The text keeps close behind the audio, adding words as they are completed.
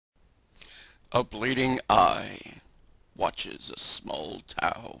A bleeding eye watches a small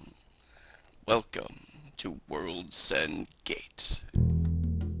town. Welcome to Worlsend Gate.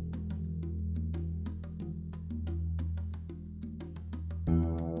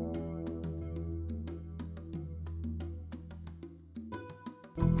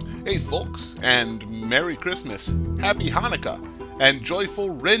 Hey folks, and Merry Christmas, Happy Hanukkah, and Joyful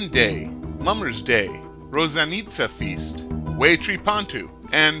Ren Day, Mummers Day, Rosanitsa Feast, Waytree Pantu,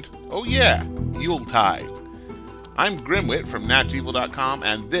 and, oh yeah, Yuletide. I'm Grimwit from NatchEvil.com,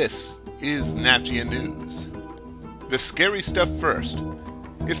 and this is Natchia News. The scary stuff first.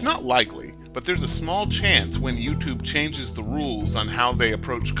 It's not likely, but there's a small chance when YouTube changes the rules on how they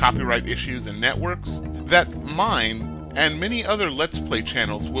approach copyright issues and networks that mine and many other Let's Play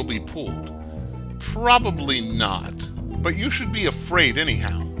channels will be pulled. Probably not, but you should be afraid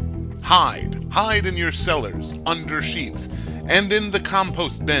anyhow. Hide in your cellars, under sheets, and in the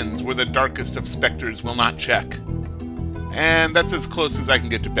compost bins where the darkest of specters will not check. And that's as close as I can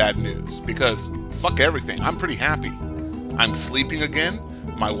get to bad news, because fuck everything, I'm pretty happy. I'm sleeping again,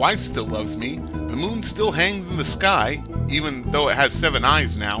 my wife still loves me, the moon still hangs in the sky, even though it has 7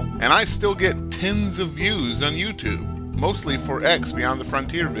 eyes now, and I still get tens of views on YouTube. Mostly for X Beyond the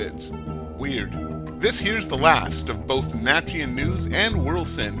Frontier vids. Weird. This here's the last of both Natchia News and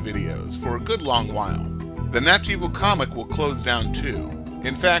Worlsend videos for a good long while. The NatchEvil comic will close down too.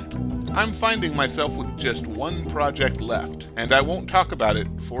 In fact, I'm finding myself with just one project left, and I won't talk about it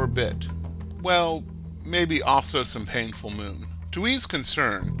for a bit. Well, maybe also some painful moon. To ease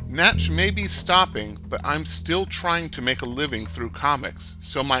concern, Natch may be stopping, but I'm still trying to make a living through comics,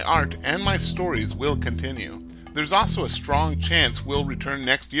 so my art and my stories will continue. There's also a strong chance we'll return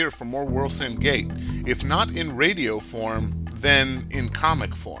next year for more Worlsend Gate, if not in radio form, then in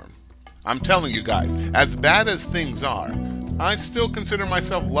comic form. I'm telling you guys, as bad as things are, I still consider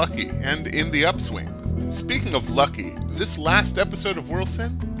myself lucky and in the upswing. Speaking of lucky, this last episode of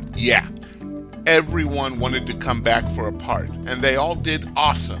Worlsend? Yeah, everyone wanted to come back for a part, and they all did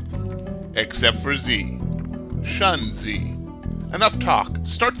awesome. Except for Z. Shun Z. Enough talk,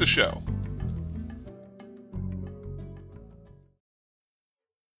 start the show.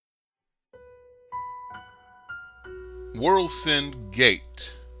 Worlsend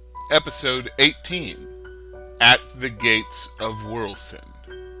Gate, Episode 18, At the Gates of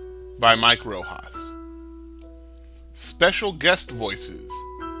Worlsend, by Mike Rojas. Special guest voices: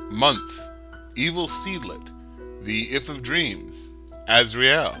 Month, Evil Seedlet, The If of Dreams,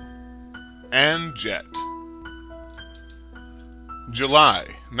 Azrael, and Jet. July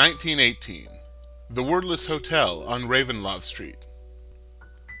 1918, The Wordless Hotel on Ravenlove Street.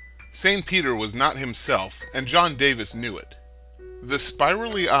 St. Peter was not himself, and John Davis knew it. The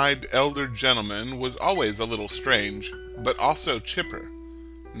spirally-eyed elder gentleman was always a little strange, but also chipper.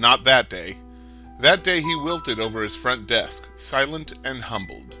 Not that day. That day he wilted over his front desk, silent and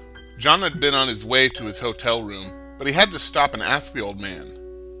humbled. John had been on his way to his hotel room, but he had to stop and ask the old man,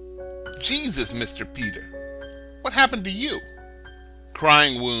 "Jesus, Mr. Peter, what happened to you?"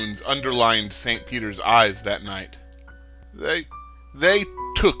 Crying wounds underlined St. Peter's eyes that night. They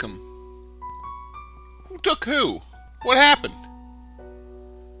took him. Who took who? What happened?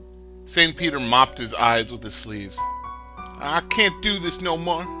 St. Peter mopped his eyes with his sleeves. I can't do this no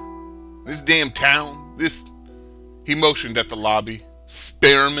more. This damn town, this... He motioned at the lobby.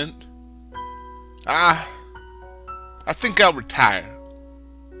 Spearmint. I think I'll retire.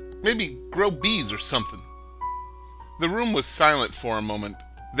 Maybe grow bees or something. The room was silent for a moment.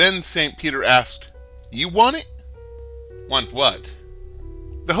 Then St. Peter asked, "You want it?" "Want what?"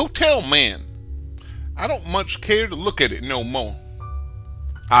 "The hotel, man. I don't much care to look at it no more."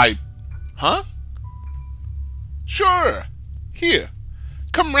 Huh? Sure. Here,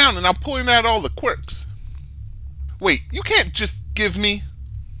 come round and I'll point out all the quirks. Wait, you can't just give me...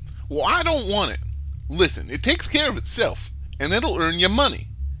 Well, I don't want it. Listen, it takes care of itself, and it'll earn you money.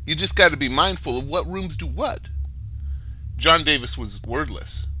 You just gotta be mindful of what rooms do what. John Davis was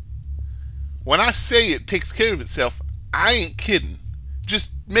wordless. When I say it takes care of itself, I ain't kidding.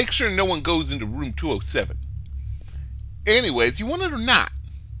 Just make sure no one goes into room 207. Anyways, you want it or not?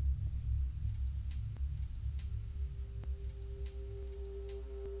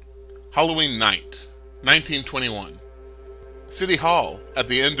 Halloween night, 1921. City Hall at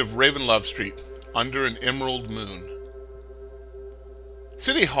the end of Ravenlove Street, under an emerald moon.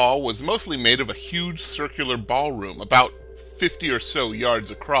 City Hall was mostly made of a huge circular ballroom, about 50 or so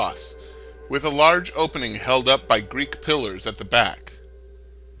yards across, with a large opening held up by Greek pillars at the back.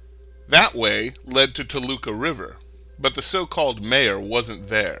 That way led to Toluca River, but the so-called mayor wasn't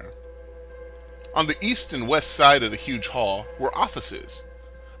there. On the east and west side of the huge hall were offices,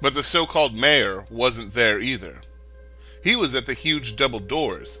 But the so-called mayor wasn't there either. He was at the huge double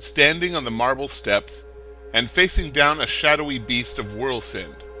doors, standing on the marble steps and facing down a shadowy beast of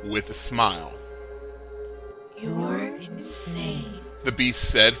Worlsend with a smile. "You're insane," the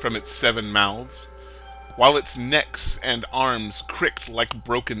beast said from its 7 mouths, while its necks and arms cricked like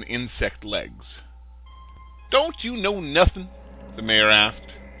broken insect legs. "Don't you know nothing?" the mayor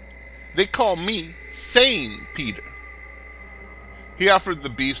asked. "They call me Sane Peter." He offered the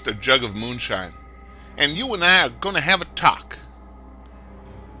beast a jug of moonshine, "and you and I are going to have a talk."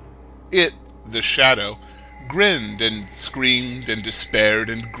 It, the shadow, grinned and screamed and despaired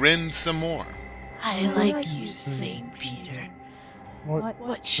and grinned some more. "I like you, Saint Peter.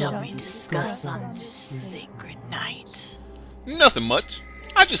 What shall we discuss on this sacred night?" "Nothing much.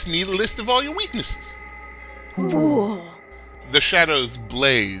 I just need a list of all your weaknesses." "Fool!" The shadows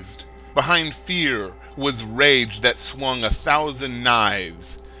blazed. Behind fear was rage that swung 1,000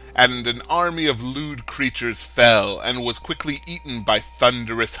 knives, and an army of lewd creatures fell and was quickly eaten by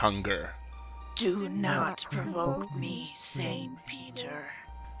thunderous hunger. "Do not provoke me, Saint Peter,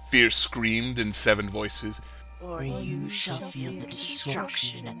 Fear screamed in 7 voices. or you shall feel the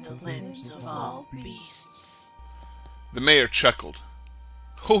destruction at the limbs of all beasts." The mayor chuckled.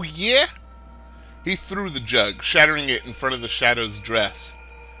 "Oh yeah?" He threw the jug, shattering it in front of the shadow's dress.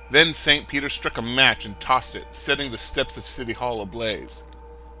 Then St. Peter struck a match and tossed it, setting the steps of City Hall ablaze.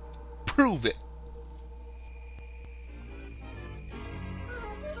 "Prove it."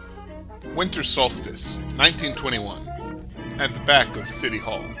 Winter solstice, 1921, at the back of City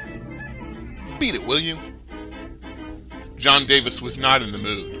Hall. "Beat it, will you?" John Davis was not in the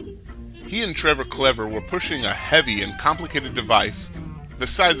mood. He and Trevor Clever were pushing a heavy and complicated device, the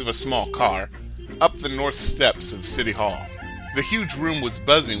size of a small car, up the north steps of City Hall. The huge room was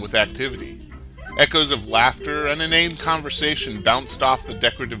buzzing with activity. Echoes of laughter and inane conversation bounced off the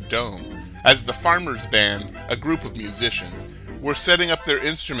decorative dome as the Farmers Band, a group of musicians, were setting up their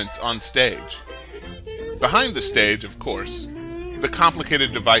instruments on stage. Behind the stage, of course, the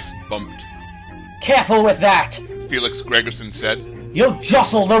complicated device bumped. "Careful with that! Felix Gregerson said. You'll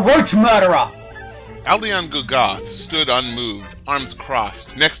jostle the roach murderer!" Aldion Gugoth stood unmoved, arms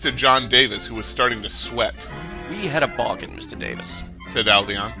crossed, next to John Davis, who was starting to sweat. We had a bargain, Mr. Davis. Said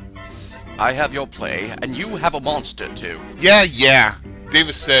Aldion. I have your play, and you have a monster, too. Yeah,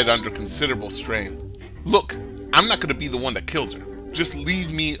 Davis said under considerable strain. "Look, I'm not going to be the one that kills her. Just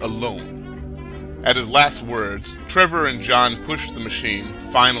leave me alone." At his last words, Trevor and John pushed the machine,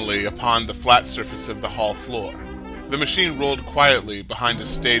 finally, upon the flat surface of the hall floor. The machine rolled quietly behind a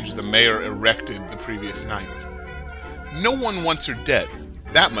stage the mayor erected the previous night. "No one wants her dead.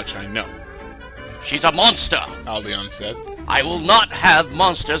 That much I know," She's a monster! Aldion said. I will not have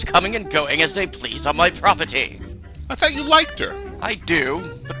monsters coming and going as they please on my property. "I thought you liked her." I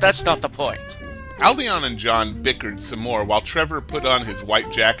do, but that's not the point. Aldion and John bickered some more while Trevor put on his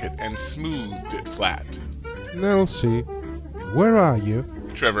white jacket and smoothed it flat. "Nelsie, where are you?"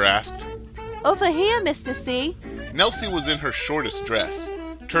 Trevor asked. Over here, Mr. C. Nelsie was in her shortest dress,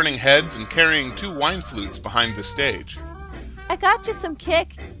 turning heads and carrying 2 wine flutes behind the stage. I got you some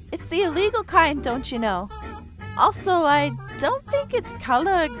kick. It's the illegal kind, don't you know? Also, I don't think its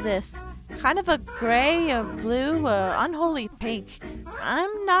color exists. Kind of a gray or blue or unholy pink.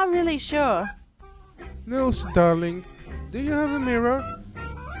 I'm not really sure. "Nelsie, darling, do you have a mirror?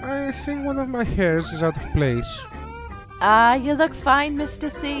 I think one of my hairs is out of place." You look fine,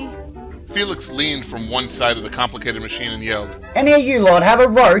 Mr. C. Felix leaned from one side of the complicated machine and yelled. "Any of you lot have a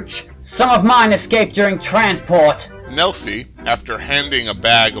roach? Some of mine escaped during transport." Nelsie, after handing a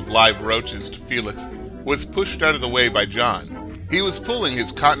bag of live roaches to Felix, was pushed out of the way by John. He was pulling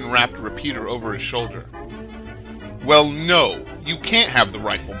his cotton-wrapped repeater over his shoulder. "Well, no, you can't have the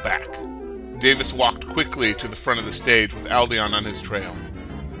rifle back." Davis walked quickly to the front of the stage with Aldion on his trail.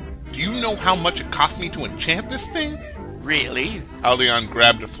 "Do you know how much it cost me to enchant this thing?" Really? Aldion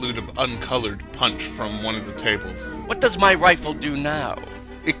grabbed a flute of uncolored punch from one of the tables. What does my rifle do now?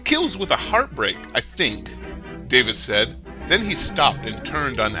 "It kills with a heartbreak, I think," Davis said. Then he stopped and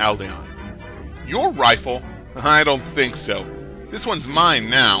turned on Aldion. "Your rifle? I don't think so. This one's mine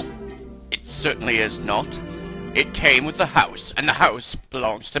now." It certainly is not. It came with the house, and the house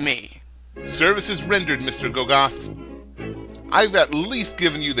belongs to me. "Services rendered, Mr. Gugoth. I've at least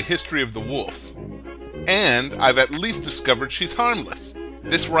given you the history of the wolf. And I've at least discovered she's harmless.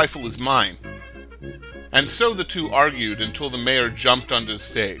 This rifle is mine." And so the two argued until the mayor jumped onto the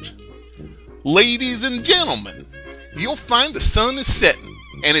stage. "Ladies and gentlemen, you'll find the sun is setting,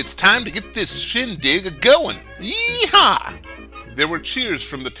 and it's time to get this shindig a-going. Yee-haw!" There were cheers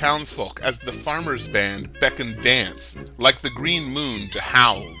from the townsfolk as the farmers' band beckoned dance, like the green moon to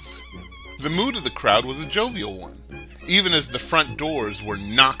howls. The mood of the crowd was a jovial one, even as the front doors were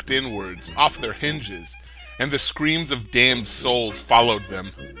knocked inwards off their hinges, and the screams of damned souls followed them.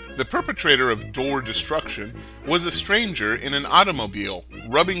 The perpetrator of door destruction was a stranger in an automobile,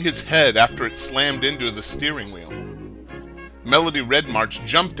 rubbing his head after it slammed into the steering wheel. Melody Redmarch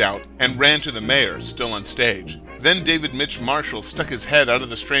jumped out and ran to the mayor, still on stage. Then David Mitch Marshall stuck his head out of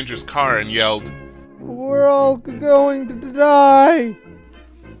the stranger's car and yelled, We're all going to die!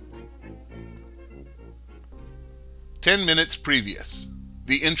 10 minutes previous,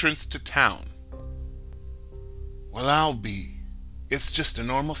 the entrance to town. Well, I'll be. It's just a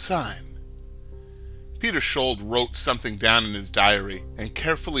normal sign. Peter Schold wrote something down in his diary and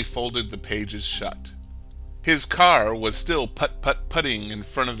carefully folded the pages shut. His car was still putting in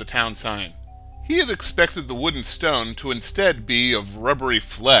front of the town sign. He had expected the wooden stone to instead be of rubbery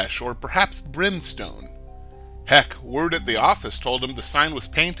flesh or perhaps brimstone. Heck, word at the office told him the sign was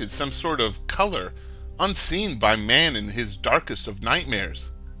painted some sort of color unseen by man in his darkest of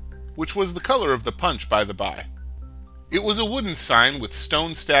nightmares, which was the color of the punch, by the by. It was a wooden sign with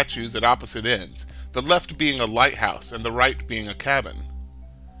stone statues at opposite ends, the left being a lighthouse and the right being a cabin.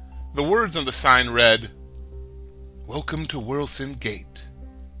 The words on the sign read, Welcome to Worlsend Gate,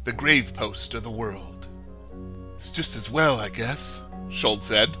 the grave post of the world. It's just as well, I guess, Schold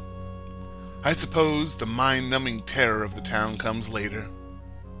said. I suppose the mind-numbing terror of the town comes later.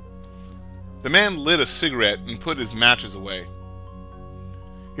 The man lit a cigarette and put his matches away.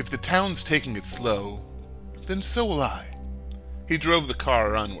 If the town's taking it slow, then so will I. He drove the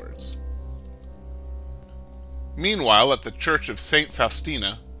car onwards. Meanwhile, at the church of St.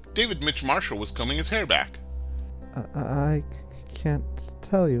 Faustina, David Mitch Marshall was combing his hair back. I can't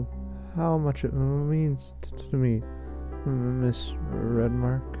tell you how much it means to me, Miss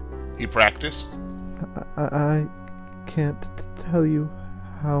Redmark. He practiced. I can't tell you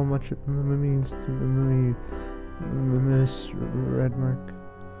how much it means to me, Miss Redmark.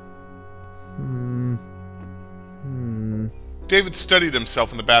 David studied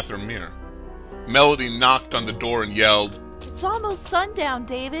himself in the bathroom mirror. Melody knocked on the door and yelled, It's almost sundown,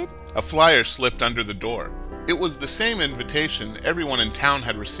 David. A flyer slipped under the door. It was the same invitation everyone in town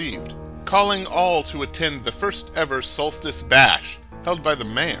had received, calling all to attend the first ever Solstice Bash held by the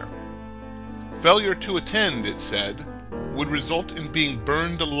mayor. Failure to attend, it said, would result in being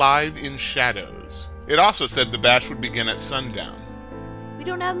burned alive in shadows. It also said the bash would begin at sundown. We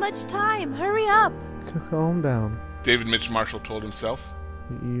don't have much time. Hurry up. Calm down. David Mitch Marshall told himself.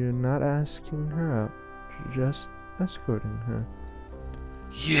 You're not asking her out, just escorting her.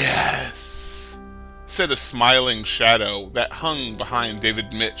 Yes, said a smiling shadow that hung behind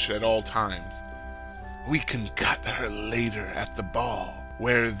David Mitch at all times. We can cut her later at the ball,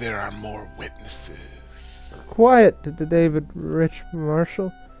 where there are more witnesses. Quiet, David Rich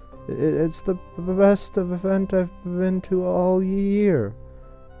Marshall. It's the best event I've been to all year.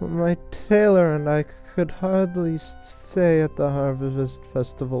 My tailor and I could hardly stay at the Harvest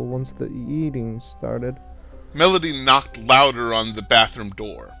Festival once the eating started. Melody knocked louder on the bathroom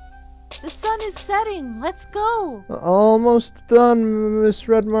door. The sun is setting. Let's go. Almost done, Miss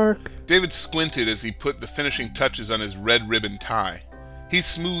Redmark. David squinted as he put the finishing touches on his red ribbon tie. He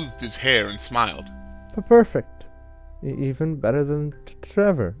smoothed his hair and smiled. Perfect. Even better than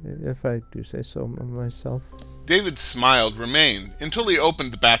Trevor, if I do say so myself. David's smile remained until he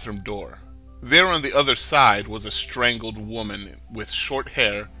opened the bathroom door. There on the other side was a strangled woman with short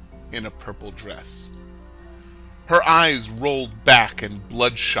hair in a purple dress. Her eyes rolled back and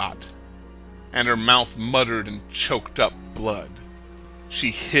bloodshot, and her mouth muttered and choked up blood.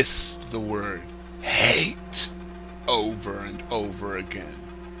 She hissed the word, hate, over and over again.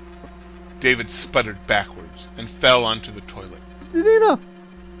 David sputtered backwards and fell onto the toilet. Nina!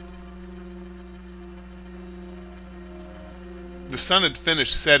 The sun had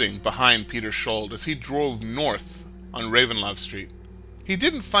finished setting behind Peter Schold as he drove north on Ravenlove Street. He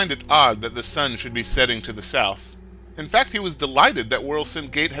didn't find it odd that the sun should be setting to the south. In fact, he was delighted that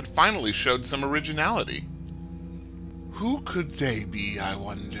Worlsend Gate had finally showed some originality. Who could they be, I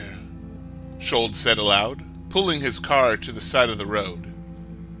wonder? Schold said aloud, pulling his car to the side of the road.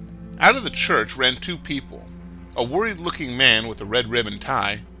 Out of the church ran two people, a worried-looking man with a red ribbon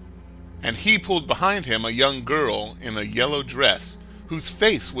tie, and he pulled behind him a young girl in a yellow dress whose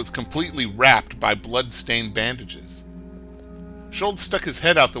face was completely wrapped by blood-stained bandages. Schold stuck his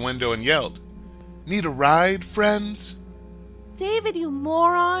head out the window and yelled, Need a ride, friends? David, you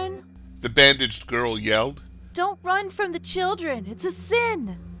moron. The bandaged girl yelled. Don't run from the children. It's a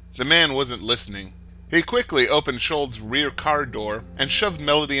sin. The man wasn't listening. He quickly opened Shold's rear car door and shoved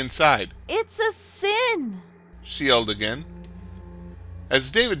Melody inside. It's a sin! She yelled again.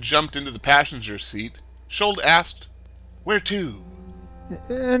 As David jumped into the passenger seat, Shold asked, "Where to?"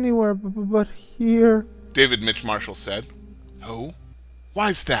 Anywhere but here. David Mitch Marshall said. "Oh?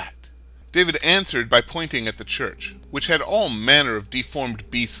 Why's that?" David answered by pointing at the church, which had all manner of deformed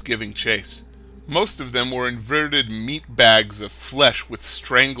beasts giving chase. Most of them were inverted meat bags of flesh with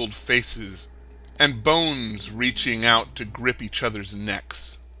strangled faces, and bones reaching out to grip each other's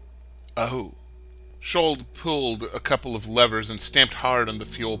necks. Oh. Shold pulled a couple of levers and stamped hard on the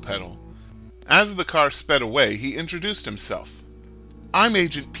fuel pedal. As the car sped away, he introduced himself. "I'm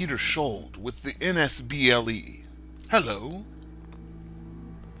Agent Peter Shold with the NSBLE. Hello."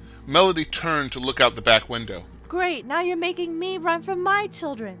 Melody turned to look out the back window. Great, now you're making me run from my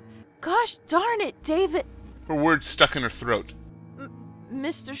children. Gosh darn it, David. Her words stuck in her throat.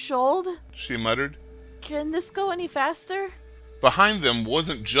 Mr. Shold? She muttered. Can this go any faster? Behind them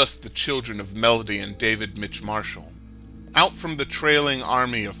wasn't just the children of Melody and David Mitch Marshall. Out from the trailing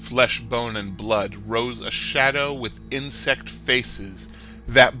army of flesh, bone, and blood rose a shadow with insect faces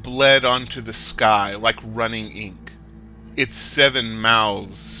that bled onto the sky like running ink. Its 7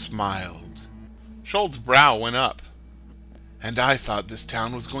 mouths smiled. Shold's brow went up. "And I thought this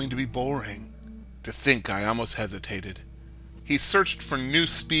town was going to be boring. To think I almost hesitated." He searched for new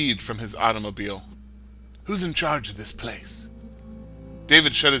speed from his automobile. "Who's in charge of this place?"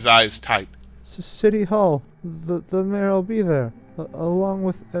 David shut his eyes tight. City Hall. The mayor will be there, along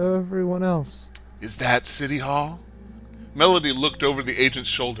with everyone else. "Is that City Hall?" Melody looked over the agent's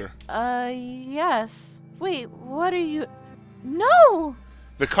shoulder. Yes. Wait, what are you... No!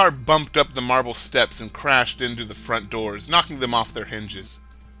 The car bumped up the marble steps and crashed into the front doors, knocking them off their hinges.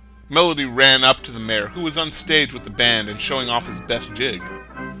 Melody ran up to the mayor, who was on stage with the band and showing off his best jig.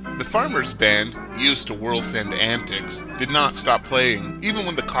 The farmer's band, used to Worlsend antics, did not stop playing, even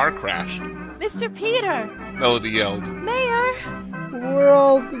when the car crashed. Mr. Peter! Melody yelled. Mayor! We're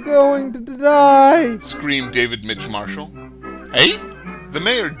all going to die! Screamed David Mitch Marshall. "Hey?" The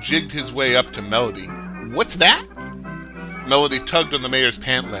mayor jigged his way up to Melody. "What's that?" Melody tugged on the mayor's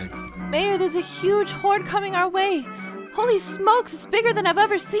pant legs. Mayor, there's a huge horde coming our way. Holy smokes, it's bigger than I've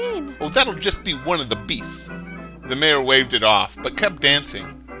ever seen. "Oh, that'll just be one of the beasts." The mayor waved it off, but kept dancing.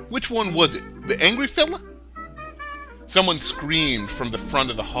 "Which one was it? The angry fella?" Someone screamed from the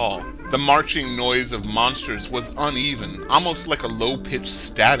front of the hall. The marching noise of monsters was uneven, almost like a low-pitched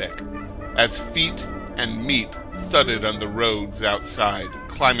static, as feet and meat thudded on the roads outside,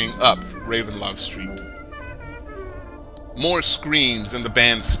 climbing up Ravenlove Street. More screams and the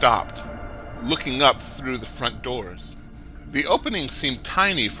band stopped, looking up through the front doors. The opening seemed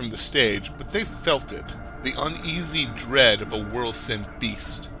tiny from the stage, but they felt it, the uneasy dread of a Worlsend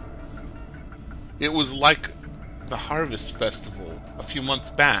beast. It was like the Harvest Festival a few months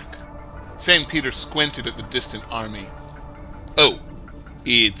back. St. Peter squinted at the distant army. "Oh,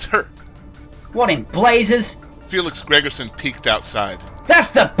 it's her." What in blazes? Felix Gregerson peeked outside. That's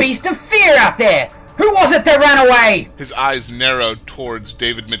the beast of fear out there! Who was it that ran away? His eyes narrowed towards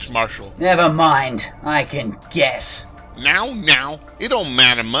David Mitch Marshall. Never mind, I can guess. Now, it don't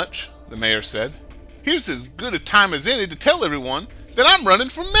matter much," the mayor said. "Here's as good a time as any to tell everyone that I'm running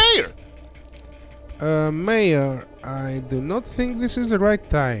for mayor." Mayor, I do not think this is the right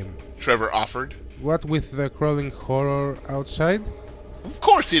time. Trevor offered. What with the crawling horror outside? "Of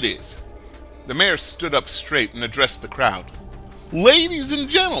course it is." The mayor stood up straight and addressed the crowd. "Ladies and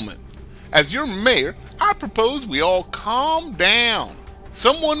gentlemen, as your mayor, I propose we all calm down.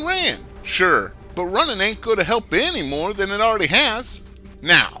 Someone ran, sure, but running ain't going to help any more than it already has.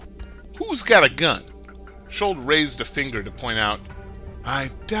 Now, who's got a gun?" Shold raised a finger to point out,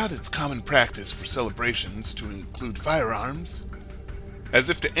 "I doubt it's common practice for celebrations to include firearms." As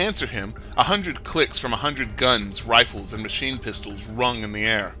if to answer him, 100 clicks from 100 guns, rifles, and machine pistols rung in the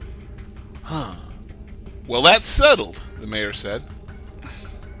air. "Huh. Well, that's settled," the mayor said.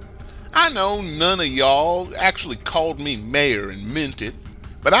 "I know none of y'all actually called me mayor and meant it,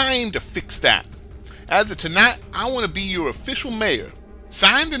 but I aim to fix that. As of tonight, I want to be your official mayor.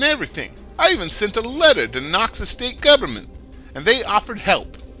 Signed and everything. I even sent a letter to Knox's state government, and they offered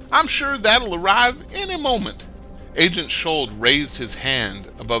help. I'm sure that'll arrive any moment." Agent Shold raised his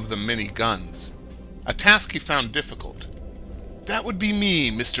hand above the many guns, a task he found difficult. "That would be me,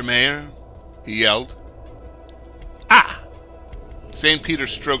 Mr. Mayor," he yelled. "Ah!" St. Peter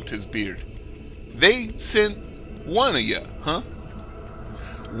stroked his beard. "They sent one of you, huh?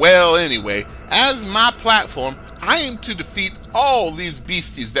 Well, anyway, as my platform, I aim to defeat all these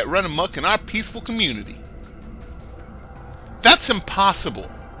beasties that run amok in our peaceful community." "That's impossible,"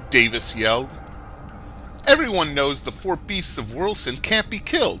 Davis yelled. Everyone knows the 4 beasts of Worlsend can't be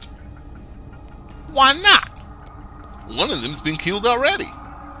killed. Why not? One of them's been killed already.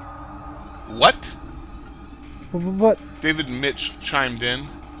 What? But David and Mitch chimed in.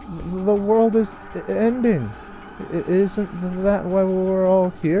 the world is ending. Isn't that why we're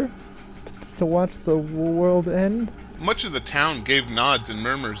all here? To watch the world end? Much of the town gave nods and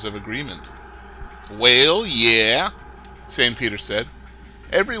murmurs of agreement. Well, yeah, St. Peter said.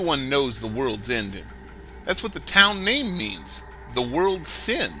 Everyone knows the world's ending. That's what the town name means. The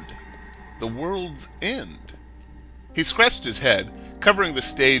Worlsend. The world's end. He scratched his head, covering the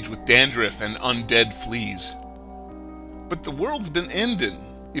stage with dandruff and undead fleas. But the world's been ending,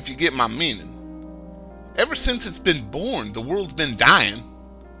 if you get my meaning. Ever since it's been born, the world's been dying.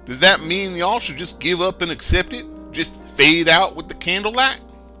 Does that mean y'all should just give up and accept it? Just fade out with the candlelight?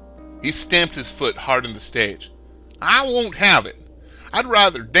 He stamped his foot hard on the stage. I won't have it. I'd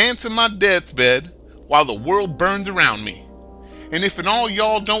rather dance in my deathbed while the world burns around me. And if all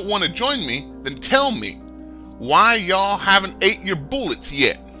y'all don't want to join me, then tell me why y'all haven't ate your bullets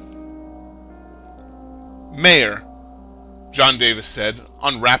yet. Mayor, John Davis said,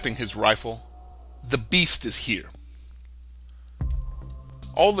 unwrapping his rifle, the beast is here.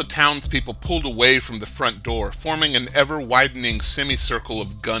 All the townspeople pulled away from the front door, forming an ever-widening semicircle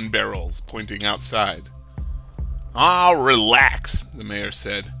of gun barrels pointing outside. Ah, relax, the mayor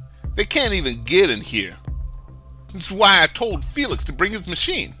said. They can't even get in here. That's why I told Felix to bring his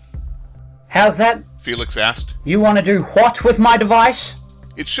machine. How's that? Felix asked. You want to do what with my device?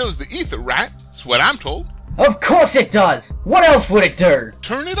 It shows the ether, right? That's what I'm told. Of course it does! What else would it do?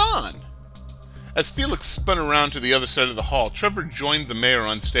 Turn it on. As Felix spun around to the other side of the hall, Trevor joined the mayor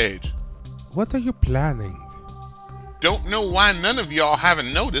on stage. What are you planning? Don't know why none of y'all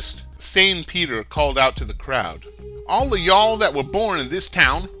haven't noticed. St. Peter called out to the crowd. All of y'all that were born in this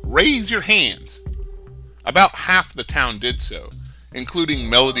town, raise your hands. About half the town did so, including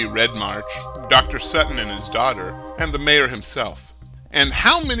Melody Redmarch, Dr. Sutton and his daughter, and the mayor himself. And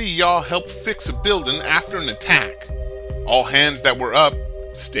how many of y'all helped fix a building after an attack? All hands that were up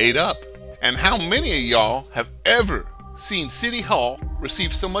stayed up. And how many of y'all have ever seen City Hall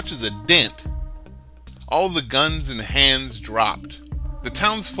receive so much as a dent? All the guns and hands dropped. The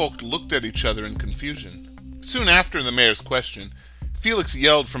townsfolk looked at each other in confusion. Soon after the mayor's question, Felix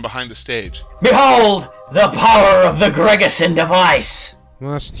yelled from behind the stage. Behold, the power of the Gregerson device!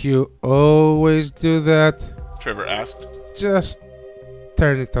 Must you always do that? Trevor asked. Just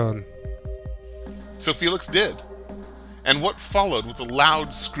turn it on. So Felix did. And what followed was a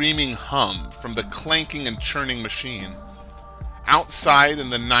loud screaming hum from the clanking and churning machine. Outside in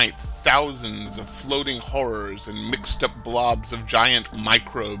the night, thousands of floating horrors and mixed-up blobs of giant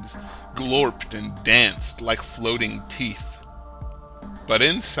microbes glorped and danced like floating teeth. But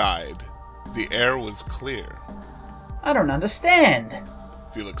inside, the air was clear. I don't understand,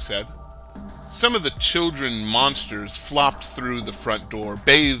 Felix said. Some of the children monsters flopped through the front door,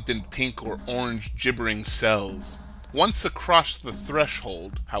 bathed in pink or orange gibbering cells. Once across the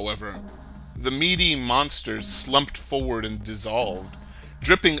threshold, however, the meaty monsters slumped forward and dissolved,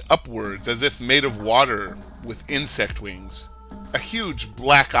 dripping upwards as if made of water with insect wings. A huge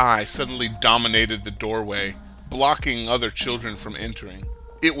black eye suddenly dominated the doorway, blocking other children from entering.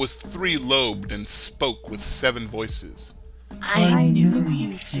 It was 3-lobed and spoke with 7 voices. I knew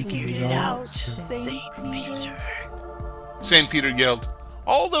you figured it out, St. Peter. St. Peter yelled,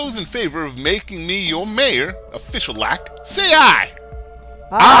 all those in favor of making me your mayor, official-like, say aye.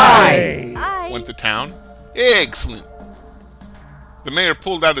 Aye! Aye. Went the town. Excellent. The mayor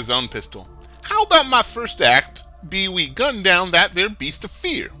pulled out his own pistol. How about my first act be we gun down that there beast of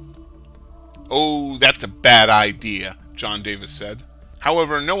fear? Oh, that's a bad idea, John Davis said.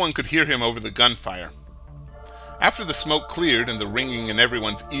 However, no one could hear him over the gunfire. After the smoke cleared and the ringing in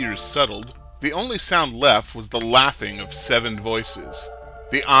everyone's ears settled, the only sound left was the laughing of 7 voices.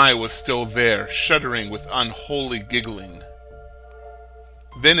 The eye was still there, shuddering with unholy giggling.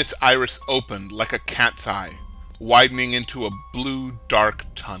 Then its iris opened like a cat's eye, widening into a blue, dark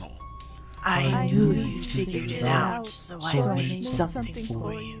tunnel. I knew you'd figured it out, so I made something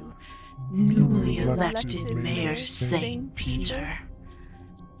for you. Newly elected Mayor St. Peter.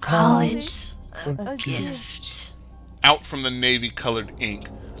 Call it a gift. Out from the navy-colored ink,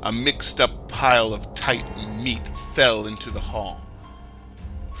 a mixed-up pile of tight meat fell into the hall.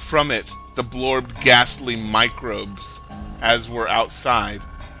 From it, the blorbed ghastly microbes, as were outside,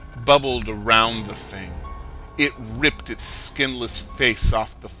 bubbled around the thing. It ripped its skinless face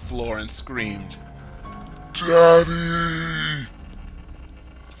off the floor and screamed, Daddy!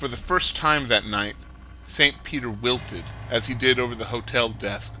 For the first time that night, St. Peter wilted, as he did over the hotel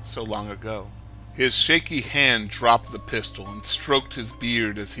desk so long ago. His shaky hand dropped the pistol and stroked his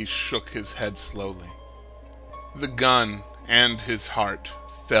beard as he shook his head slowly. The gun and his heart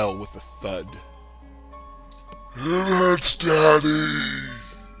fell with a thud. That's Daddy!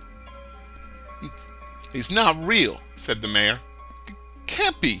 He's not real, said the mayor. It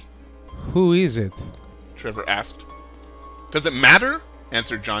can't be, Who is it? Trevor asked. Does it matter?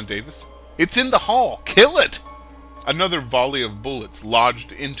 Answered John Davis. It's in the hall. Kill it! Another volley of bullets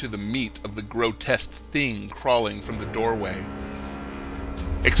lodged into the meat of the grotesque thing crawling from the doorway.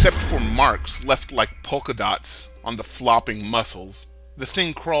 Except for marks left like polka dots on the flopping muscles, the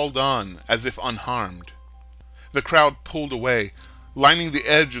thing crawled on as if unharmed. The crowd pulled away, lining the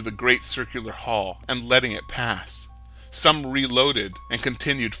edge of the great circular hall and letting it pass. Some reloaded and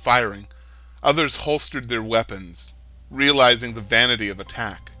continued firing. Others holstered their weapons, realizing the vanity of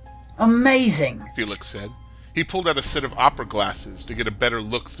attack. Amazing! Felix said. He pulled out a set of opera glasses to get a better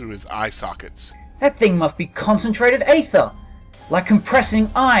look through his eye sockets. That thing must be concentrated aether, like compressing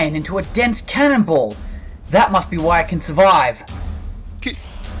iron into a dense cannonball. That must be why it can survive.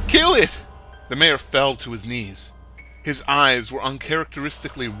 Kill it! The mayor fell to his knees. His eyes were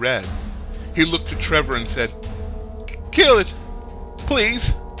uncharacteristically red. He looked to Trevor and said, Kill it!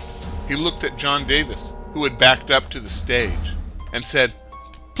 Please! He looked at John Davis, who had backed up to the stage, and said,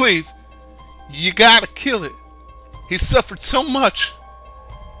 Please, you gotta kill it. He suffered so much.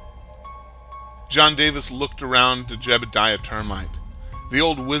 John Davis looked around to Jebediah Termite. The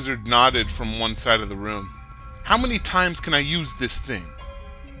old wizard nodded from one side of the room. How many times can I use this thing?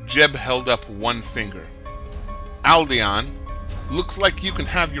 Jeb held up one finger. Aldeon, looks like you can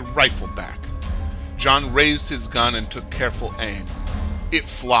have your rifle back. John raised his gun and took careful aim. It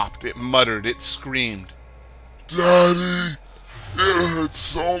flopped, it muttered, it screamed. Daddy, it hurts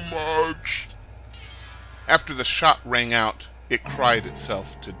so much. After the shot rang out, it cried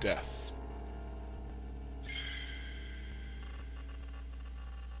itself to death.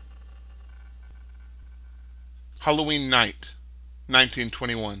 Halloween night,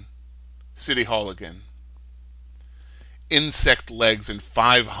 1921. City Hall again. Insect legs and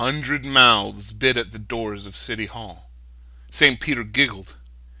 500 mouths bit at the doors of City Hall. St. Peter giggled.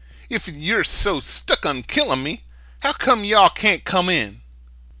 If you're so stuck on killing me, how come y'all can't come in?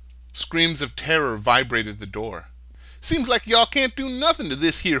 Screams of terror vibrated the door. Seems like y'all can't do nothing to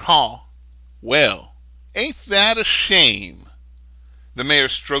this here hall. Well, ain't that a shame? The mayor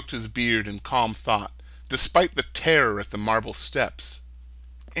stroked his beard in calm thought, despite the terror at the marble steps.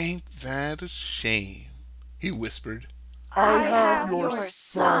 Ain't that a shame? He whispered. I have your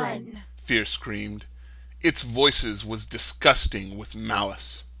son. Fear screamed. Its voices was disgusting with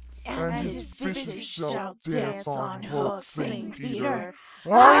malice. And his visage shall dance on hooks, St. Peter.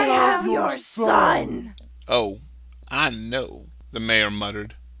 I have your son. Oh, I know, the mayor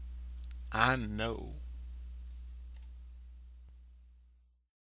muttered. I know.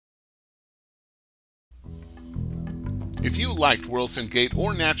 If you liked Worlsend Gate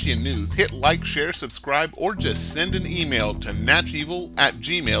or Natchian News, hit like, share, subscribe, or just send an email to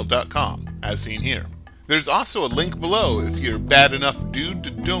natchevil@gmail.com, as seen here. There's also a link below if you're bad enough dude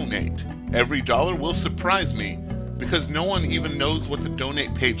to donate. Every dollar will surprise me, because no one even knows what the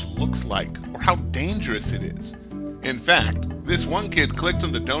donate page looks like, or how dangerous it is. In fact, this one kid clicked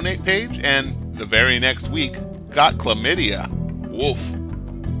on the donate page and, the very next week, got chlamydia. Woof.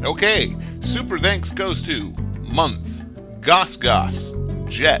 Okay, super thanks goes to Month, Goss,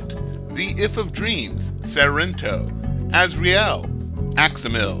 Jet, The If of Dreams, Sarento, Azriel,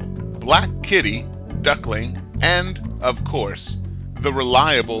 Axamil, Black Kitty, Duckling, and, of course, the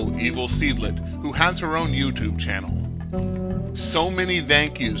reliable Evil Seedlet, who has her own YouTube channel. So many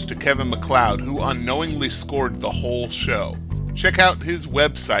thank yous to Kevin MacLeod, who unknowingly scored the whole show. Check out his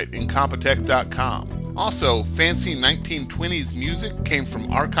website, incompetech.com. Also, fancy 1920s music came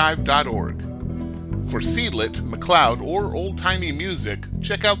from archive.org. For Seedlet, MacLeod, or old-timey music,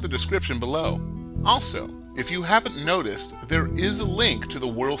 check out the description below. Also, if you haven't noticed, there is a link to the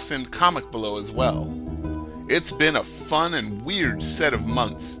Worlsend comic below as well. It's been a fun and weird set of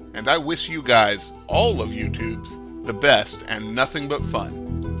months, and I wish you guys, all of YouTubes, the best and nothing but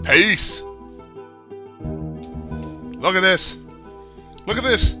fun. Peace! Look at this. Look at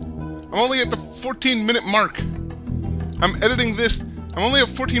this. I'm only at the 14-minute mark. I'm editing this. I'm only at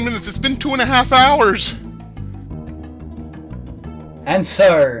 14 minutes. It's been 2.5 hours. And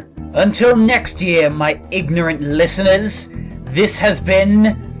so, until next year, my ignorant listeners, this has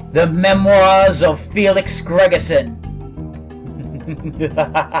been the Memoirs of Felix Gregerson.